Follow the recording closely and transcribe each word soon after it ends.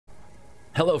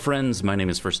Hello friends, my name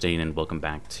is FirstDane and welcome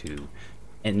back to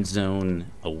Endzone,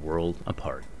 A World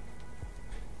Apart.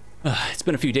 It's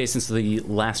been a few days since the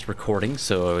last recording,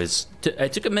 so I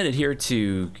took a minute here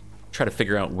to try to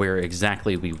figure out where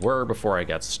exactly we were before I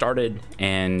got started,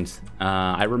 and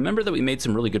I remember that we made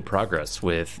some really good progress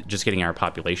with just getting our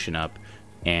population up,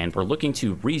 and we're looking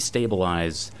to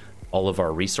restabilize all of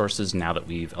our resources now that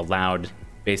we've allowed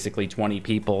basically 20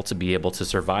 people to be able to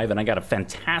survive, and I got a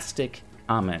fantastic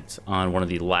comment on one of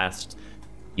the last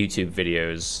YouTube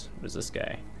videos. What is this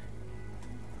guy?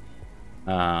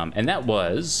 And that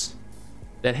was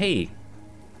that, hey,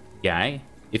 guy,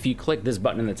 if you click this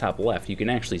button in the top left, you can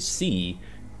actually see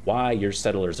why your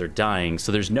settlers are dying.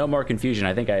 So there's no more confusion.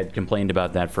 I think I had complained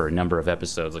about that for a number of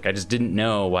episodes. Like, I just didn't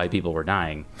know why people were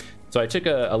dying. So I took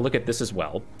a look at this as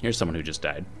well. Here's someone who just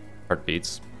died.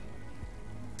 Heartbeats.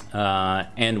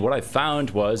 And what I found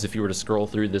was, if you were to scroll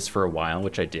through this for a while,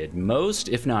 which I did, most,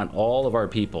 if not all, of our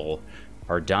people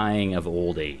are dying of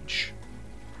old age.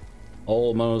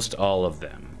 Almost all of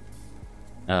them.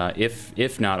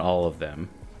 If not all of them.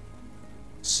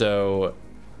 So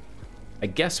I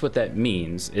guess what that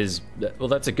means is, well,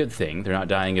 that's a good thing. They're not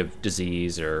dying of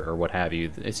disease or what have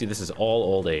you. See, this is all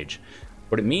old age.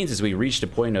 What it means is we reached a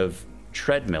point of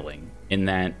treadmilling, in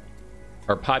that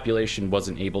our population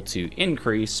wasn't able to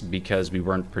increase because we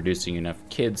weren't producing enough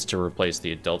kids to replace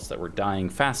the adults that were dying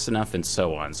fast enough, and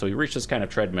so on. So we reached this kind of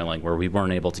treadmilling where we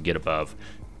weren't able to get above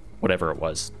whatever it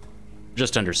was,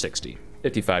 just under 60,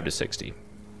 55 to 60.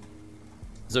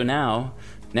 So now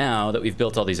that we've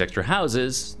built all these extra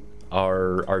houses,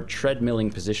 our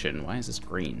treadmilling position, why is this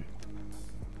green?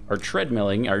 Our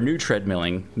new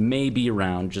treadmilling may be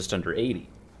around just under 80.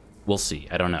 We'll see.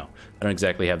 I don't know. I don't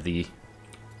exactly have the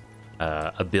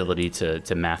ability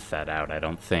to math that out. I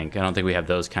don't think we have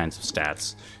those kinds of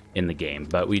stats in the game,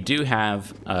 but we do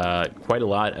have quite a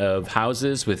lot of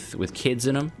houses with kids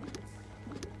in them.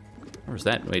 Or was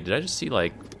that? Wait, did I just see,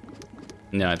 like?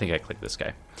 No, I think I clicked this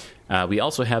guy. We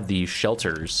also have the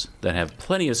shelters that have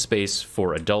plenty of space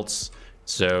for adults,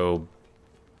 so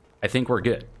I think we're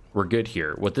good. We're good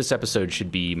here. What this episode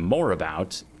should be more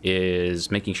about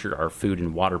is making sure our food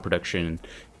and water production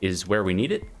is where we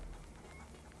need it.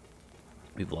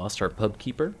 We've lost our pub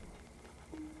keeper,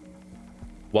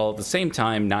 while at the same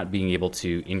time not being able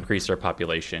to increase our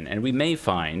population. And we may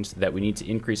find that we need to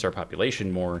increase our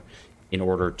population more in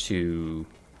order to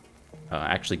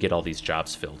actually get all these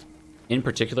jobs filled. In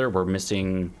particular, we're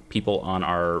missing people on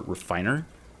our refiner.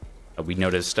 We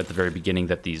noticed at the very beginning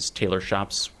that these tailor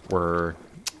shops were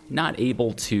not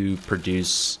able to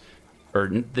produce, or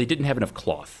they didn't have enough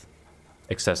cloth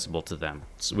accessible to them,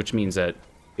 which means that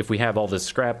if we have all this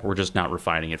scrap, we're just not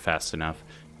refining it fast enough,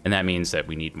 and that means that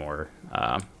we need more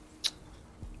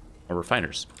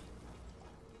refiners.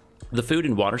 The food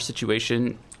and water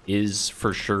situation is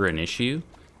for sure an issue.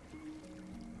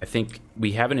 I think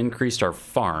we haven't increased our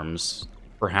farms.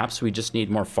 Perhaps we just need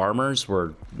more farmers.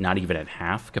 We're not even at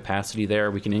half capacity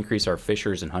there. We can increase our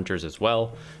fishers and hunters as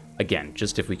well. Again,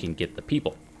 just if we can get the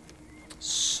people.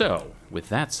 So, with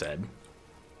that said,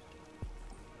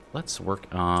 let's work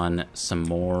on some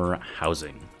more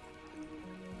housing.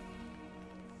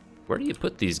 Where do you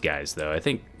put these guys, though? I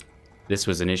think this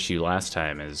was an issue last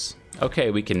time, is,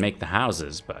 okay, we can make the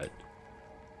houses, but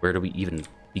where do we even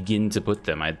begin to put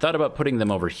them? I had thought about putting them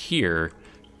over here,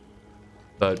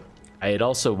 but I had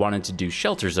also wanted to do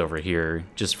shelters over here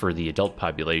just for the adult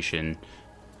population.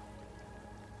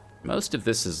 Most of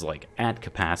this is, like, at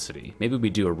capacity. Maybe we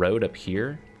do a road up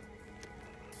here,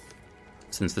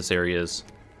 since this area is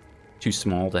too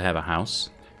small to have a house.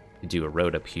 We do a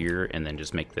road up here and then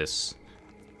just make this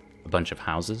a bunch of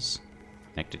houses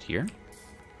connected here.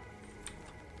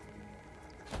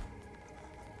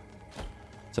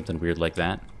 Something weird like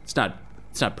that. It's not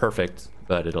perfect,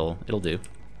 but it'll do.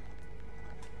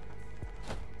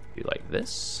 Do like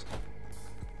this.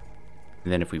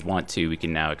 And then if we want to, we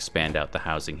can now expand out the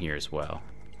housing here as well.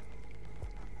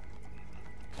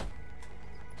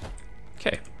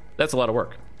 Okay, that's a lot of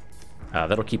work.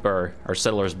 That'll keep our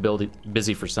settlers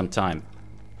busy for some time.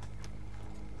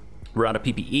 We're out of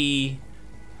PPE.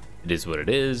 It is what it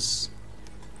is.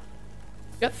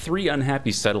 We've got 3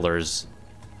 unhappy settlers,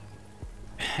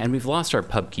 and we've lost our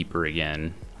pub keeper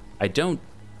again. I don't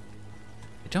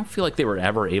feel like they were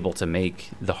ever able to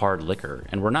make the hard liquor,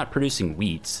 and we're not producing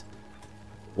wheat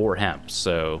or hemp,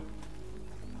 so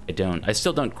I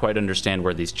still don't quite understand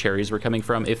where these cherries were coming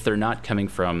from, if they're not coming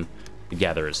from the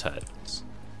gatherer's huts.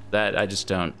 That I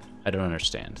don't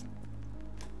understand.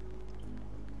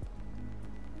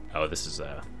 Oh, this is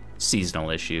a seasonal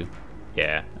issue.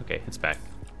 Yeah, okay, it's back.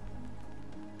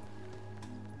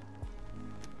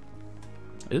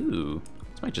 Ooh,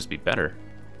 this might just be better.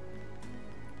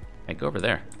 Hey, go over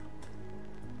there.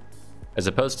 As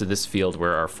opposed to this field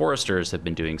where our foresters have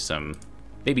been doing some,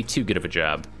 maybe too good of a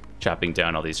job chopping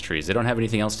down all these trees. They don't have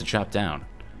anything else to chop down.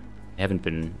 They haven't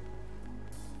been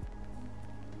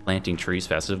planting trees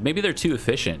fast enough. Maybe they're too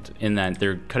efficient in that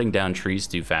they're cutting down trees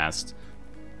too fast.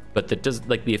 But that does,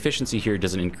 like, the efficiency here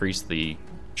doesn't increase the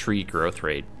tree growth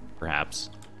rate, perhaps.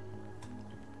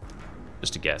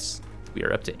 Just a guess. We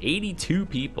are up to 82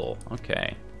 people.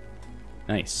 Okay.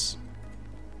 Nice.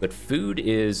 But food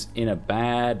is in a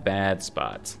bad, bad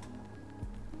spot.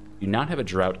 Do not have a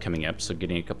drought coming up, so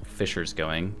getting a couple fishers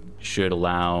going should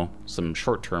allow some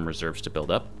short-term reserves to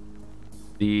build up.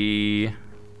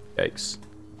 Yikes.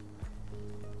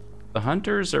 The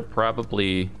hunters are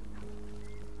probably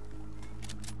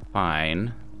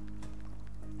fine.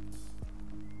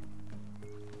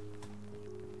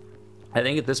 I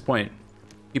think at this point,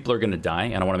 people are going to die,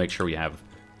 and I want to make sure we have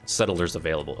settlers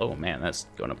available. Oh man, that's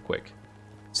going up quick.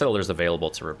 Settlers available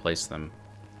to replace them.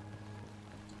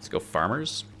 Let's go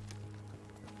farmers.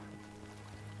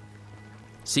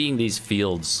 Seeing these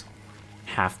fields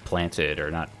half planted or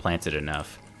not planted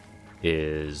enough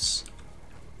is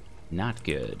not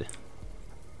good.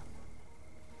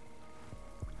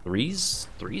 Three's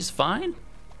fine.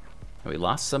 We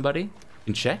lost somebody. You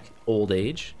can check. Old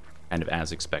age, kind of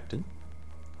as expected.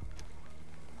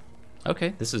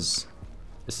 Okay, this is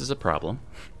a problem.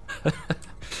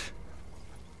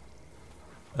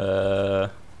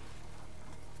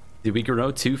 Did we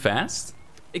grow too fast?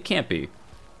 It can't be.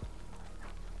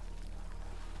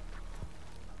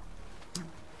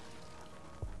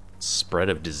 Spread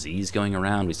of disease going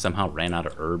around. We somehow ran out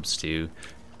of herbs too.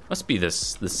 Must be the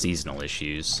seasonal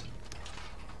issues.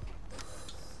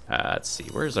 Let's see.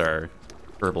 Where's our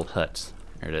herbal hut?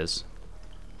 There it is.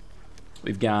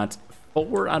 We've got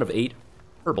 4 out of 8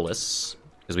 herbalists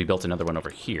because we built another one over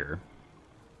here.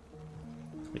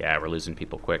 Yeah, we're losing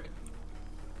people quick.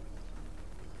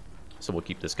 So we'll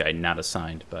keep this guy not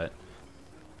assigned, but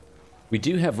we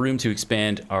do have room to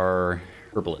expand our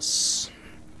herbalists.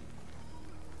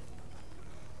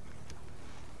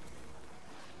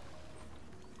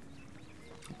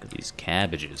 Look at these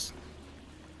cabbages.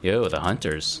 Yo, the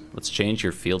hunters. Let's change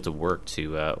your field to work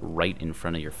to right in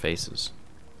front of your faces.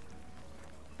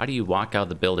 How do you walk out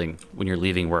the building when you're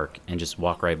leaving work and just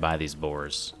walk right by these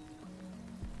boars?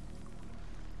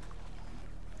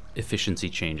 Efficiency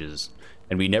changes.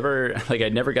 And we never, like, I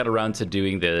never got around to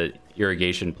doing the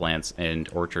irrigation plants and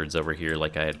orchards over here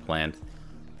like I had planned.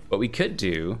 What we could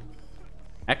do,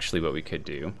 actually what we could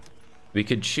do, we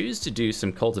could choose to do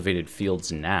some cultivated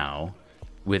fields now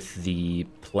with the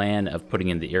plan of putting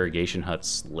in the irrigation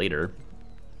huts later.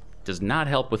 Does not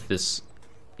help with this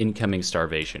incoming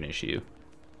starvation issue.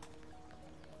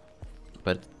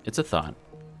 But it's a thought.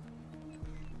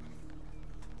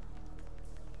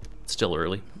 It's still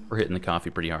early. We're hitting the coffee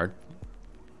pretty hard.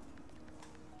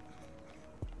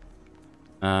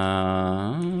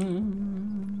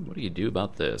 What do you do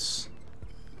about this?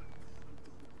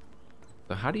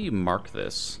 So how do you mark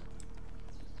this?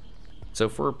 So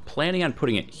if we're planning on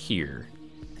putting it here,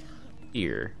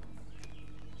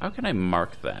 how can I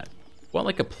mark that? I want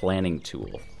like a planning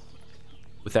tool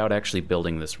without actually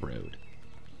building this road.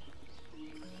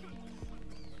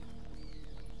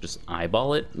 Just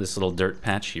eyeball it, this little dirt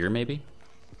patch here maybe.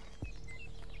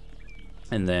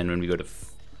 And then when we go to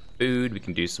food, we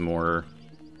can do some more.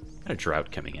 Got a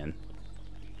drought coming in.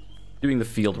 Doing the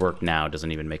field work now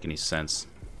doesn't even make any sense.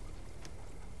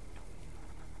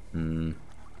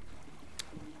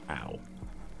 Wow.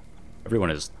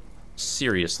 Everyone is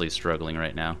seriously struggling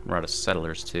right now. We're out of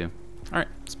settlers too. Alright,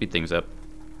 speed things up.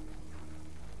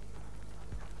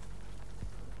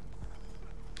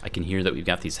 I can hear that we've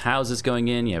got these houses going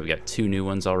in. Yeah, we got 2 new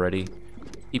ones already.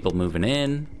 People moving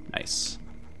in. Nice.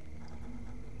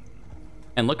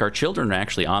 And look, our children are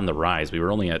actually on the rise. We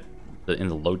were only at in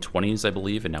the low 20s, I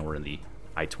believe, and now we're in the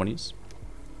high 20s.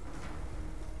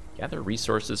 Gather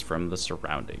resources from the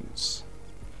surroundings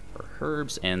for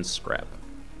herbs and scrap.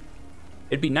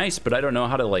 It'd be nice, but I don't know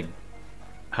how to, like,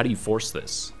 how do you force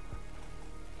this?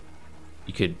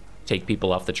 You could take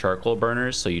people off the charcoal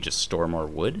burners, so you just store more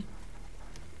wood.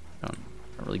 I don't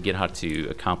really get how to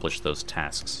accomplish those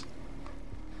tasks.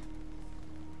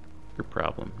 Your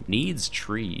problem. Needs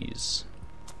trees.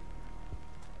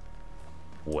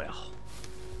 Well.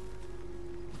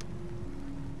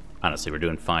 Honestly, we're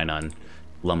doing fine on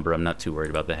lumber. I'm not too worried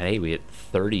about that. Hey, we hit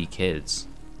 30 kids.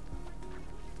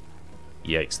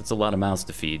 Yikes, that's a lot of mouths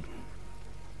to feed.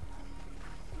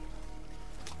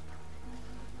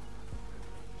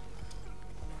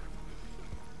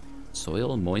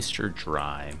 Soil moisture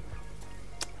dry.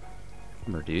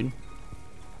 Bummer, dude.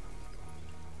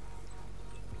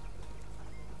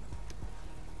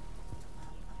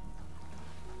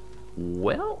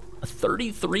 Well,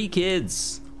 33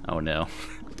 kids. Oh no.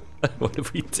 What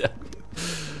have we done?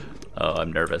 Oh,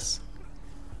 I'm nervous.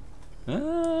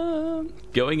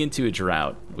 Going into a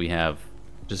drought, we have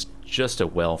just a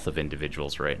wealth of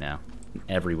individuals right now.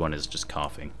 Everyone is just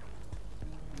coughing.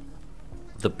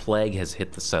 The plague has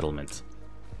hit the settlement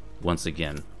once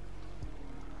again.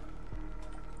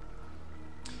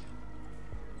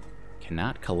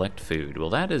 Cannot collect food. Well,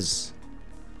 that is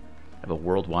kind of a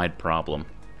worldwide problem,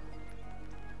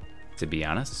 to be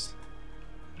honest.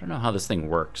 I don't know how this thing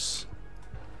works.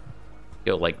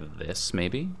 Go like this,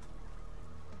 maybe?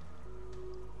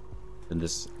 Then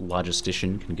this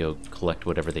logistician can go collect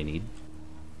whatever they need.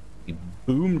 We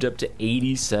boomed up to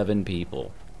 87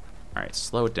 people. Alright,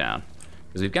 slow it down.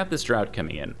 Because we've got this drought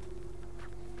coming in.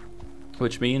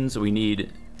 Which means we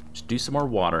need to do some more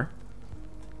water.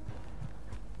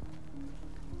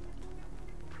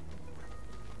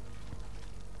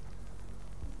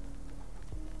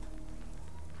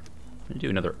 I'm gonna do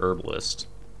another herbalist.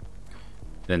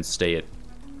 Then stay at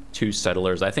 2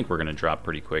 settlers. I think we're gonna drop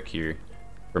pretty quick here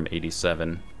from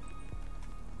 87.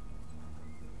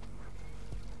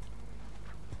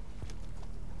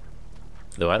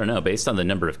 Though I don't know, based on the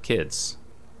number of kids,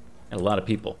 a lot of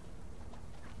people.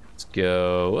 Let's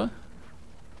go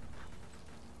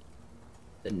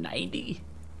to 90.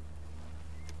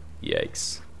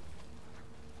 Yikes.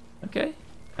 Okay.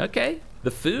 Okay.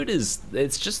 The food is,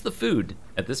 it's just the food.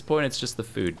 At this point, it's just the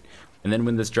food. And then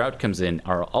when this drought comes in,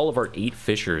 all of our 8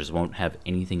 fishers won't have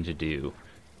anything to do.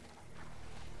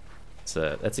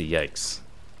 That's a yikes.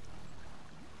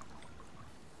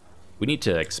 We need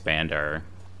to expand our...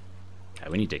 Yeah,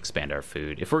 we need to expand our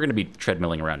food. If we're going to be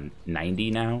treadmilling around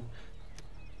 90 now,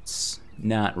 it's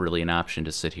not really an option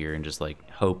to sit here and just, like,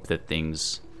 hope that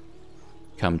things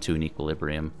come to an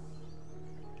equilibrium.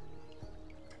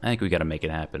 I think we got to make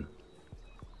it happen.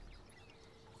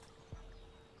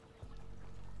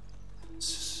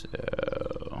 So...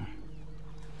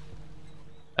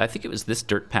 I think it was this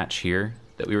dirt patch here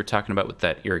that we were talking about with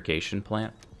that irrigation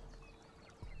plant.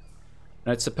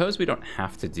 And I suppose we don't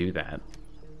have to do that.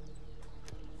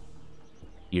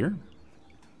 Here?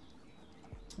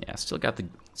 Yeah, still got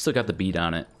the bead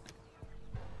on it.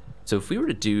 So if we were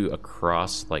to do a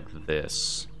cross like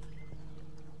this,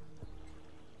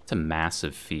 it's a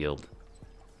massive field.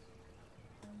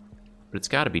 But it's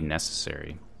got to be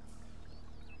necessary.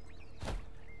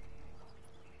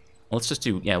 Let's just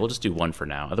do, yeah, we'll just do 1 for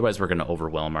now. Otherwise, we're going to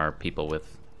overwhelm our people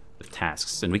with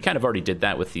tasks. And we kind of already did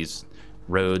that with these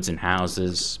roads and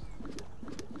houses.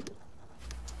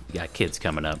 We got kids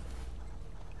coming up.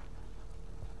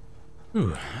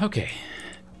 Ooh, okay.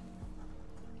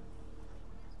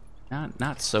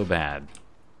 Not so bad.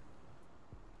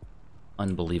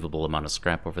 Unbelievable amount of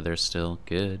scrap over there still.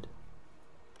 Good.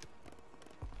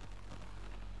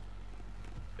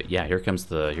 But yeah, here comes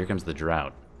the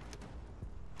drought.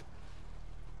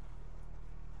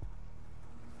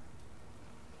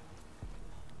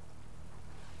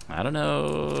 I don't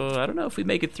know if we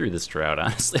make it through this drought,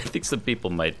 honestly. I think some people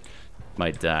might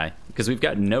die. Because we've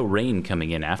got no rain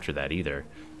coming in after that either.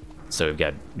 So we've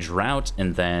got drought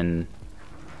and then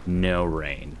no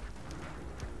rain.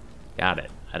 Got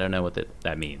it. I don't know what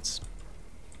that means.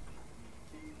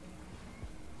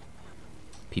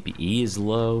 PPE is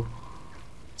low.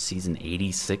 Season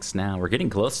 86 now. We're getting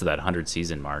close to that 100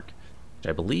 season mark, which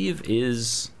I believe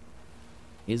is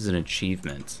an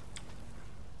achievement,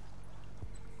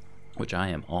 which I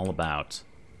am all about.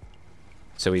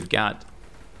 So we've got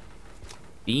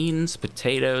beans,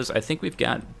 potatoes. I think we've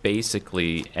got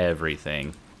basically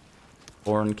everything.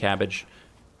 Corn, cabbage.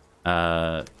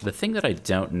 The thing that I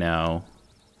don't know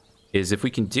is if we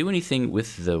can do anything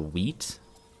with the wheat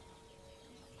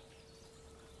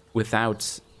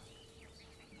without...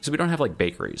 Because we don't have, like,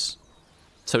 bakeries.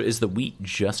 So is the wheat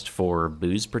just for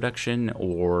booze production,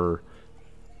 or...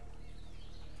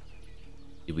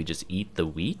 do we just eat the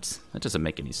wheat? That doesn't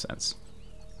make any sense.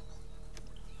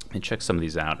 Let me check some of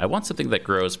these out. I want something that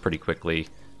grows pretty quickly.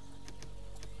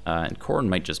 And corn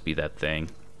might just be that thing.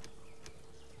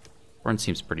 Corn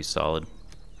seems pretty solid.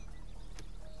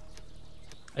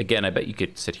 Again, I bet you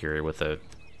could sit here with a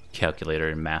calculator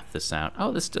and math this out.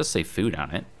 Oh, this does say food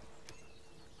on it.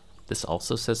 This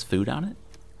also says food on it?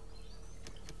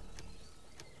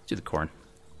 Let's do the corn.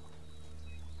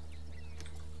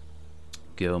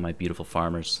 Go, my beautiful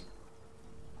farmers.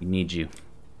 We need you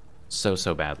so,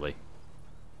 so badly.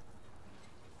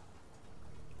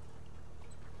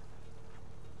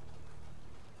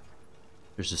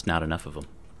 There's just not enough of them.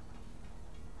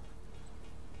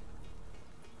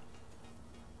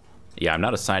 Yeah, I'm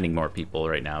not assigning more people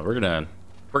right now. We're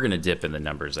gonna dip in the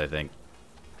numbers, I think.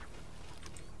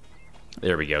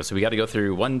 There we go. So we got to go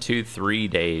through 1, 2, 3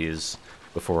 days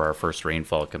before our first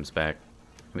rainfall comes back.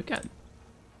 We've got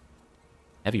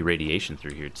heavy radiation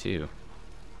through here too.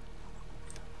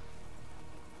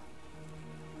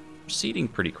 Proceeding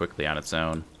pretty quickly on its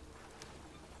own.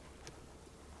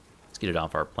 Let's get it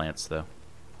off our plants though.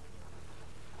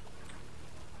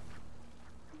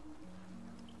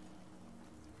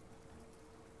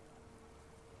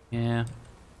 Yeah.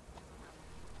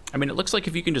 I mean, it looks like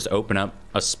if you can just open up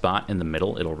a spot in the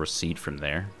middle, it'll recede from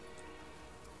there.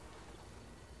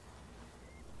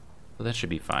 So that should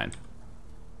be fine.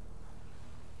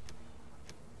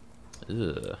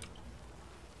 Ugh.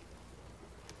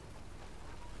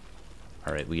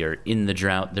 All right, we are in the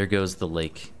drought. There goes the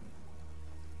lake.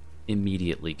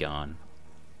 Immediately gone.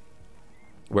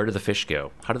 Where do the fish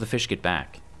go? How do the fish get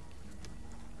back?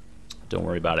 Don't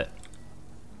worry about it.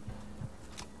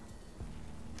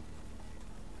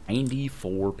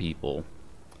 94 people.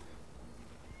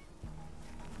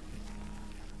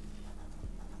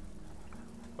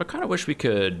 I kind of wish we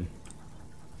could,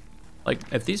 like,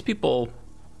 if these people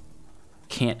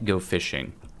can't go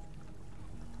fishing,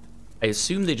 I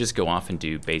assume they just go off and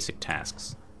do basic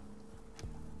tasks.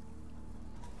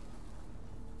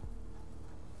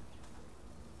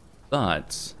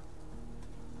 But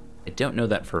I don't know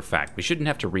that for a fact. We shouldn't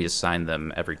have to reassign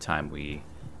them every time we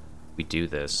do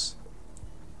this.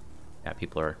 Yeah,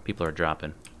 people are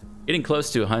dropping. Getting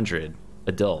close to 100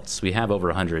 adults. We have over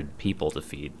 100 people to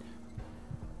feed.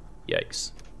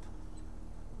 Yikes.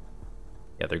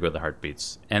 Yeah, there go the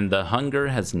heartbeats. And the hunger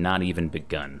has not even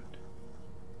begun.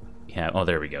 Yeah, oh,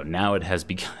 there we go. Now it has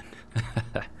begun.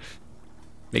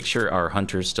 Make sure our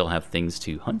hunters still have things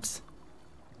to hunt,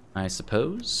 I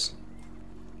suppose.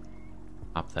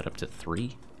 Pop that up to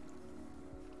 3.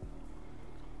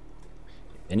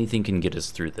 If anything can get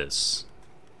us through this,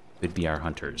 would be our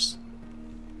hunters.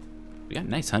 We got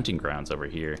nice hunting grounds over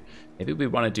here. Maybe we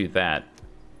want to do that.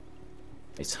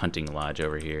 Nice hunting lodge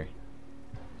over here.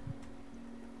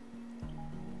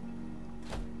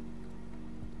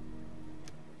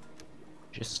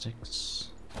 Logistics.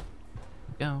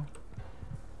 Go.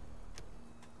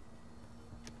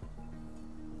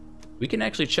 We can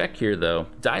actually check here though.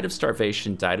 Died of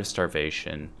starvation, died of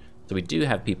starvation. So we do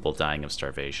have people dying of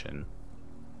starvation.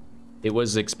 It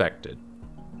was expected.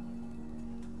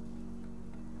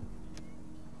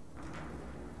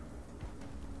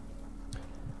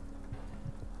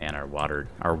 And our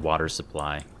water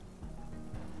supply.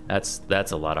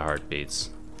 That's a lot of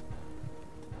heartbeats.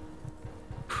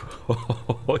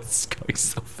 Oh, it's going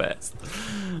so fast.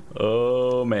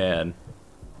 Oh man.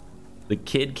 The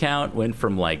kid count went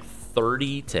from like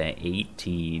 30 to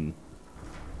 18.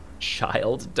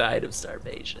 Child died of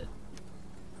starvation.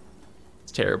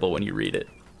 It's terrible when you read it.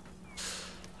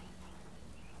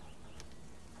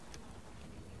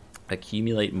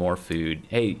 Accumulate more food.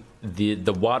 Hey,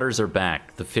 the waters are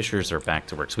back. The fishers are back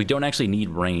to work. So we don't actually need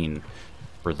rain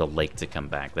for the lake to come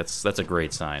back. That's a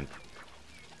great sign.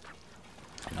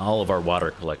 And all of our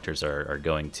water collectors are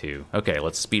going too. Okay,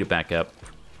 let's speed it back up.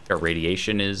 Our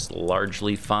radiation is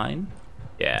largely fine.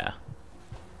 Yeah.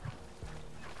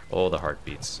 Oh, the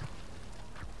heartbeats.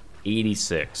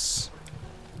 86.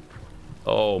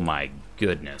 Oh my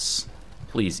goodness.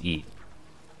 Please eat.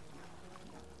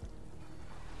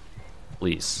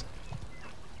 Please.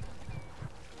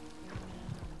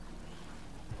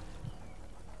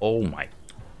 Oh my.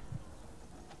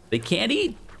 They can't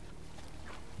eat.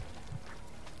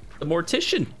 The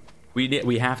mortician.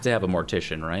 We have to have a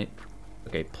mortician, right?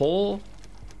 Okay, pull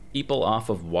people off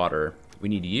of water. We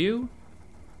need you.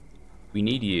 We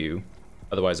need you.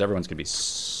 Otherwise, everyone's gonna be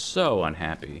so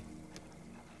unhappy.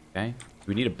 Okay. Do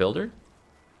we need a builder?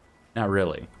 Not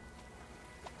really.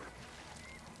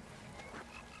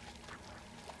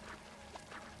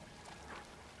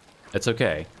 It's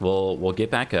okay. We'll get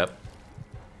back up.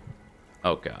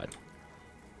 Oh god.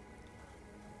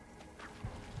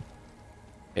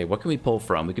 Okay, what can we pull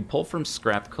from? We can pull from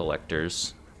scrap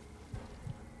collectors.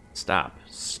 Stop.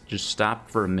 Just stop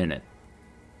for a minute.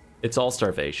 It's all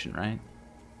starvation, right?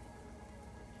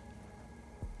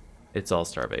 It's all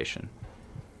starvation.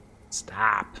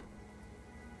 Stop.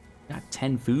 Got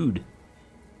 10 food.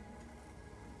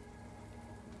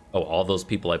 Oh, all those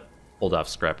people I pulled off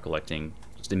scrap collecting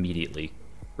just immediately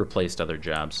replaced other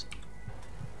jobs.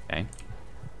 Okay.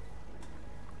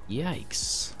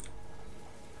 Yikes.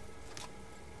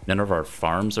 None of our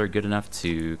farms are good enough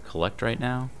to collect right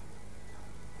now.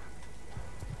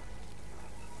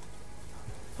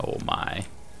 Oh my.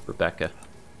 Rebecca.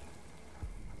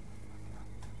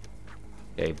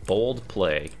 Okay, bold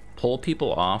play. Pull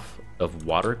people off of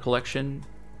water collection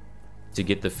to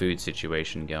get the food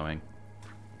situation going.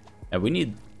 And we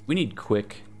need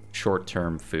quick,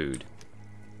 short-term food,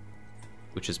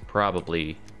 which is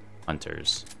probably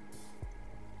hunters.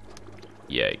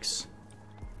 Yikes.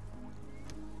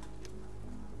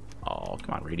 Oh,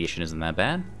 come on, radiation isn't that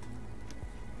bad.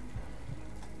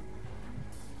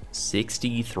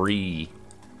 63.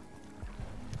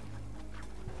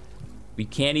 We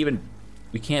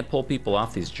can't pull people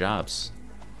off these jobs.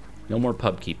 No more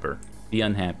pub keeper. Be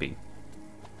unhappy.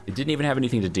 It didn't even have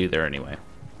anything to do there anyway.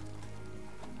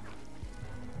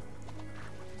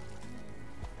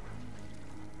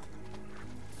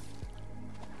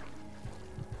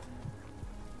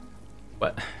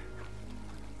 What?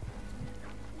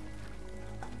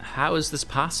 How is this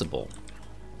possible?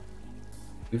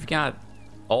 We've got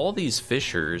all these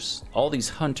fishers, all these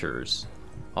hunters,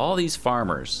 all these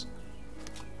farmers.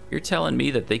 You're telling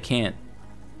me that they can't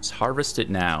just harvest it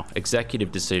now?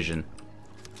 Executive decision.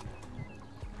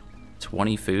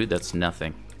 20 food? That's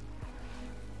nothing.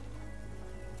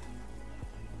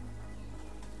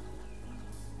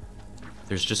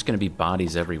 There's just going to be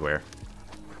bodies everywhere.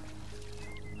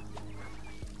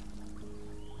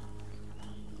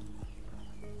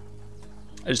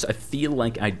 I feel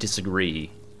like I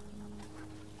disagree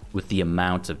with the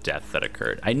amount of death that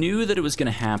occurred. I knew that it was going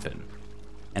to happen,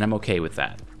 and I'm okay with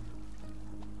that.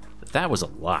 But that was a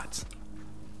lot.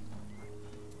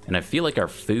 And I feel like our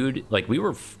food, like we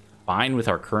were fine with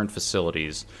our current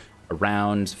facilities,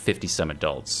 around 50-some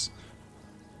adults.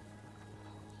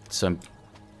 So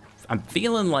I'm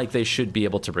feeling like they should be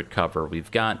able to recover.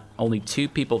 We've got only 2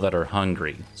 people that are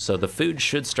hungry, so the food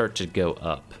should start to go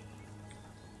up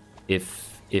if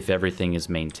everything is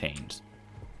maintained.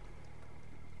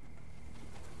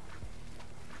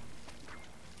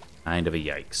 Kind of a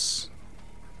yikes.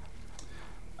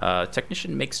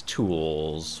 Technician makes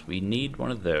tools. We need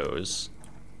one of those.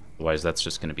 Otherwise, that's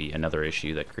just going to be another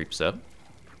issue that creeps up.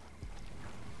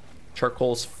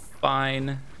 Charcoal's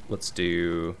fine. Let's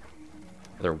do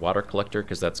another water collector,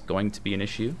 because that's going to be an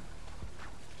issue.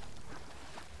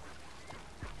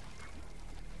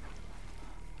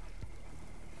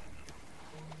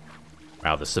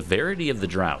 Wow, the severity of the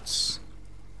droughts.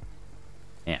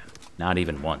 Yeah, not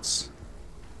even once.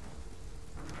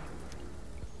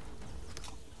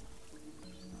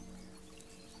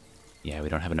 Yeah, we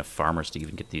don't have enough farmers to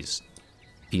even get these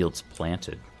fields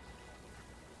planted.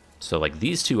 So, like,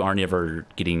 these 2 aren't ever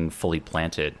getting fully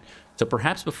planted. So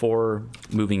perhaps before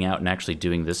moving out and actually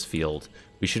doing this field,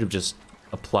 we should have just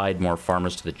applied more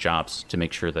farmers to the jobs to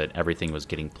make sure that everything was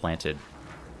getting planted.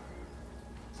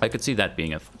 I could see that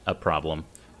being a problem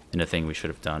and a thing we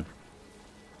should have done.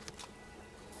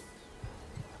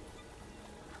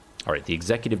 All right, the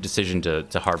executive decision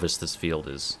to harvest this field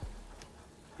is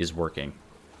working.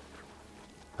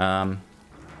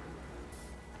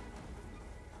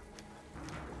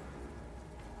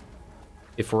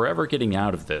 If we're ever getting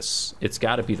out of this, it's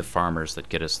got to be the farmers that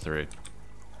get us through.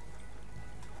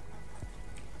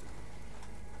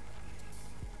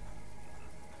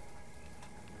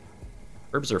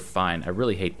 Herbs are fine. I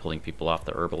really hate pulling people off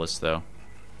the herbalist, though.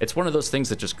 It's one of those things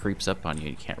that just creeps up on you.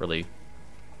 You can't really...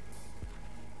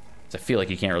 I feel like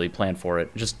you can't really plan for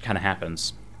it. It just kind of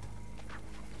happens.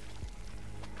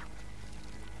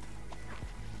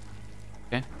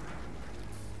 Okay.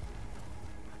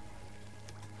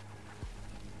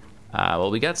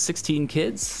 Well, we got 16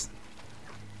 kids.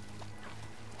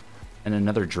 And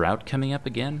another drought coming up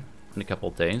again in a couple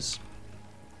days.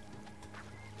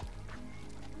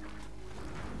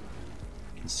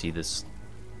 You can see this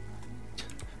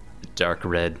dark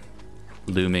red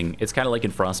looming. It's kind of like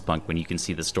in Frostpunk when you can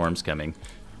see the storms coming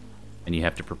and you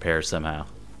have to prepare somehow.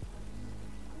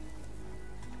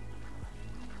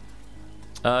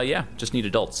 Yeah, just need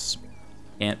adults.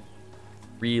 Can't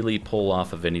really pull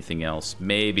off of anything else.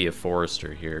 Maybe a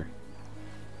forester here.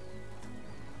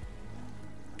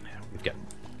 We've got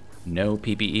no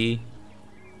PPE.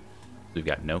 We've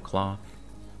got no cloth.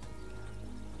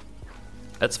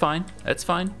 That's fine. That's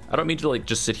fine. I don't mean to like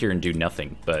just sit here and do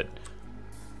nothing, but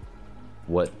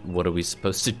what are we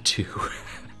supposed to do?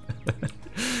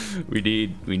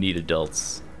 we need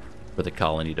adults for the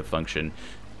colony to function.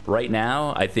 Right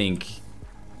now, I think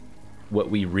what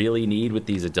we really need with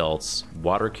these adults,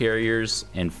 water carriers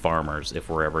and farmers, if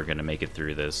we're ever going to make it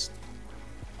through this.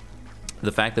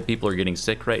 The fact that people are getting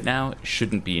sick right now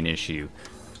shouldn't be an issue.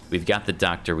 We've got the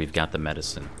doctor, we've got the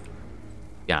medicine.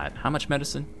 God, how much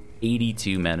medicine?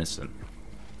 82 medicine.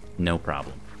 No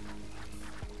problem.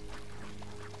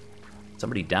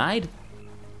 Somebody died?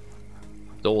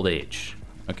 It's old age.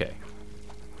 Okay.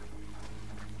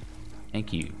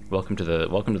 Thank you. Welcome to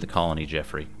the colony,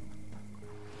 Jeffrey.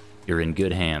 You're in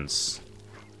good hands.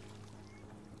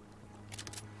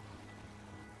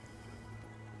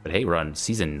 But hey, we're on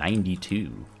season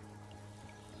 92.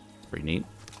 It's pretty neat.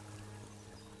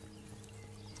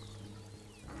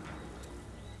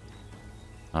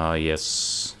 Oh,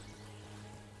 yes.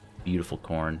 Beautiful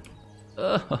corn.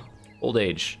 Old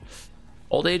age.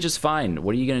 Old age is fine.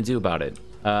 What are you going to do about it?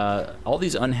 All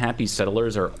these unhappy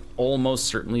settlers are almost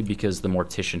certainly because the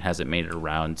mortician hasn't made it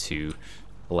around to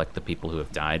collect the people who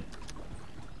have died.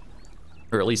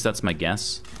 Or at least that's my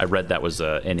guess. I read that was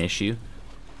an issue.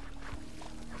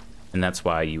 And that's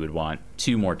why you would want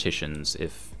 2 morticians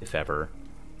if ever.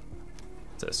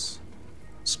 What's this?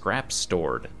 Scrap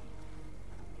stored.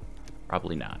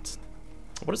 Probably not.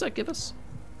 What does that give us?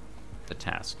 The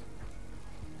task.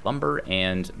 Lumber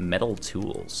and metal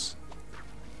tools.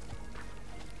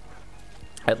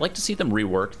 I'd like to see them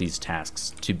rework these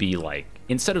tasks to be like,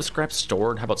 instead of scrap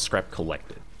stored, how about scrap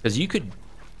collected? Because you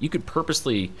could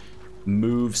purposely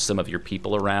move some of your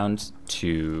people around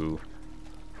to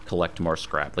collect more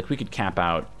scrap. Like we could cap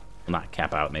out, well, not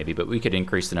cap out maybe, but we could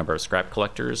increase the number of scrap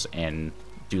collectors and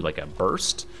do like a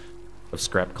burst of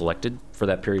scrap collected for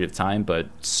that period of time. But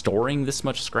storing this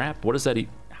much scrap, what does that,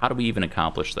 how do we even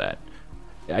accomplish that?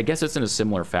 I guess it's in a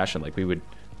similar fashion. Like we would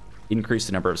increase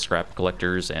the number of scrap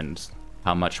collectors and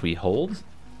how much we hold.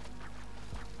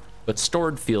 But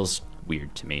stored feels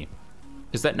weird to me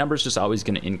because that number is just always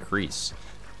going to increase.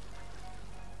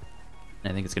 I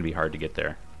think it's going to be hard to get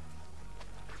there.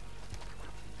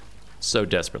 So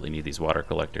desperately need these water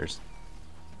collectors.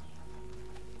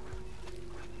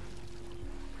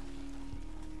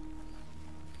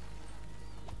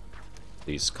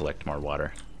 Please collect more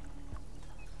water.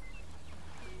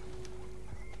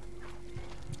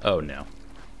 Oh no.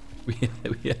 We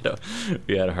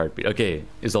had a heartbeat. Okay,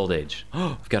 is old age.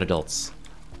 Oh, we've got adults.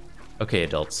 Okay,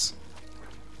 adults.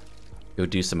 Go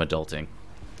do some adulting.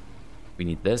 We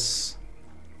need this.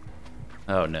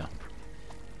 Oh no.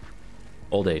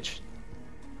 Old age.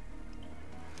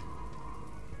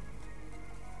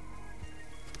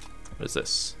 What is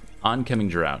this? Oncoming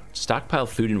drought. Stockpile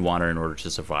food and water in order to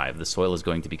survive. The soil is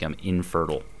going to become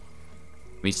infertile.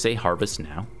 Can we say harvest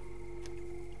now?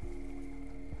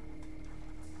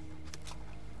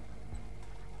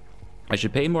 I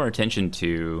should pay more attention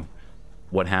to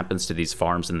what happens to these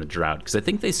farms in the drought, because I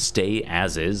think they stay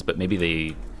as is, but maybe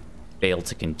they fail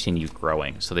to continue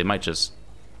growing. So they might just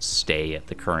stay at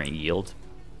the current yield.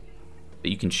 But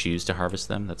you can choose to harvest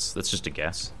them. That's just a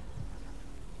guess.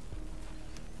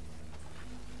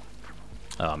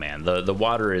 Oh man, the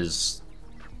water is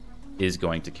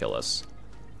going to kill us.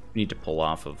 We need to pull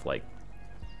off of, like,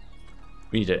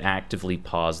 we need to actively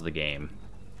pause the game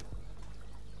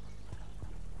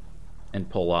and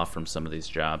pull off from some of these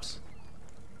jobs.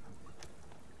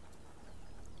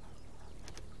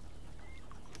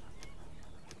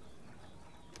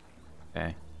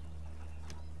 Okay.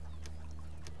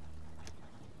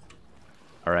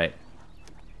 All right.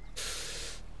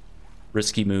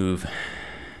 Risky move.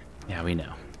 Yeah, we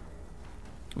know.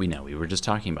 We know. We were just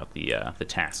talking about the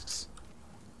tasks.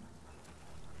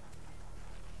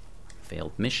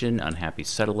 Failed mission, unhappy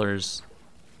settlers.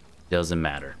 Doesn't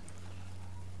matter.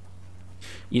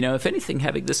 You know, if anything,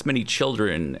 having this many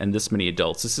children and this many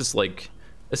adults, this is like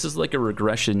a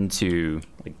regression to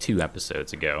like 2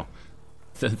 episodes ago.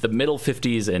 The middle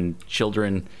 50s and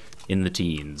children in the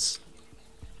teens.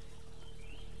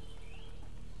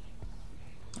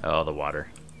 Oh, the water.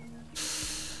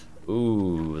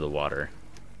 Ooh, the water.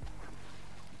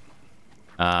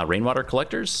 Rainwater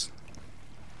collectors?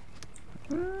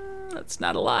 That's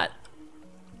not a lot.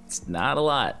 It's not a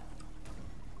lot.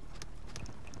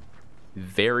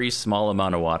 Very small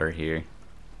amount of water here.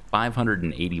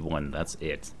 581, that's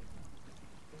it.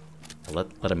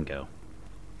 Let him go.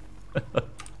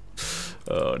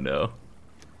 Oh no.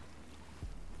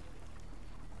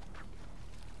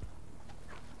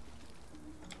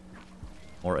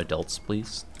 More adults,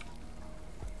 please.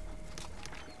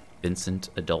 Vincent,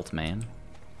 adult man.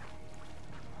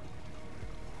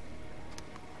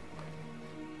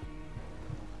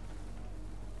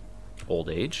 Old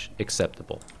age,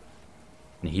 acceptable.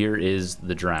 And here is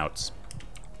the droughts.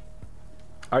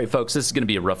 All right, folks, this is going to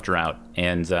be a rough drought,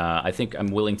 and I think I'm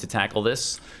willing to tackle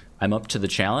this. I'm up to the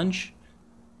challenge.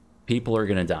 People are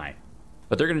going to die,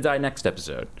 but they're going to die next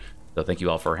episode. So thank you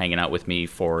all for hanging out with me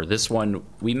for this one.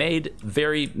 We made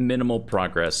very minimal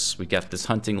progress. We got this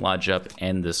hunting lodge up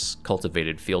and this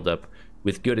cultivated field up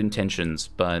with good intentions,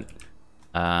 but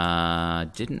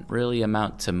didn't really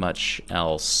amount to much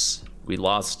else. We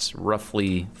lost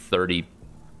roughly 30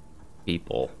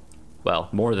 people Well,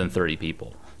 more than 30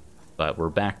 people. But we're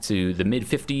back to the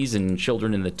mid-50s and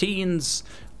children in the teens,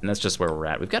 and that's just where we're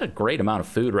at. We've got a great amount of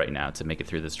food right now to make it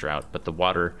through this drought, but the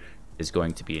water is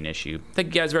going to be an issue. Thank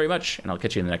you guys very much, and I'll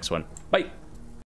catch you in the next one. Bye!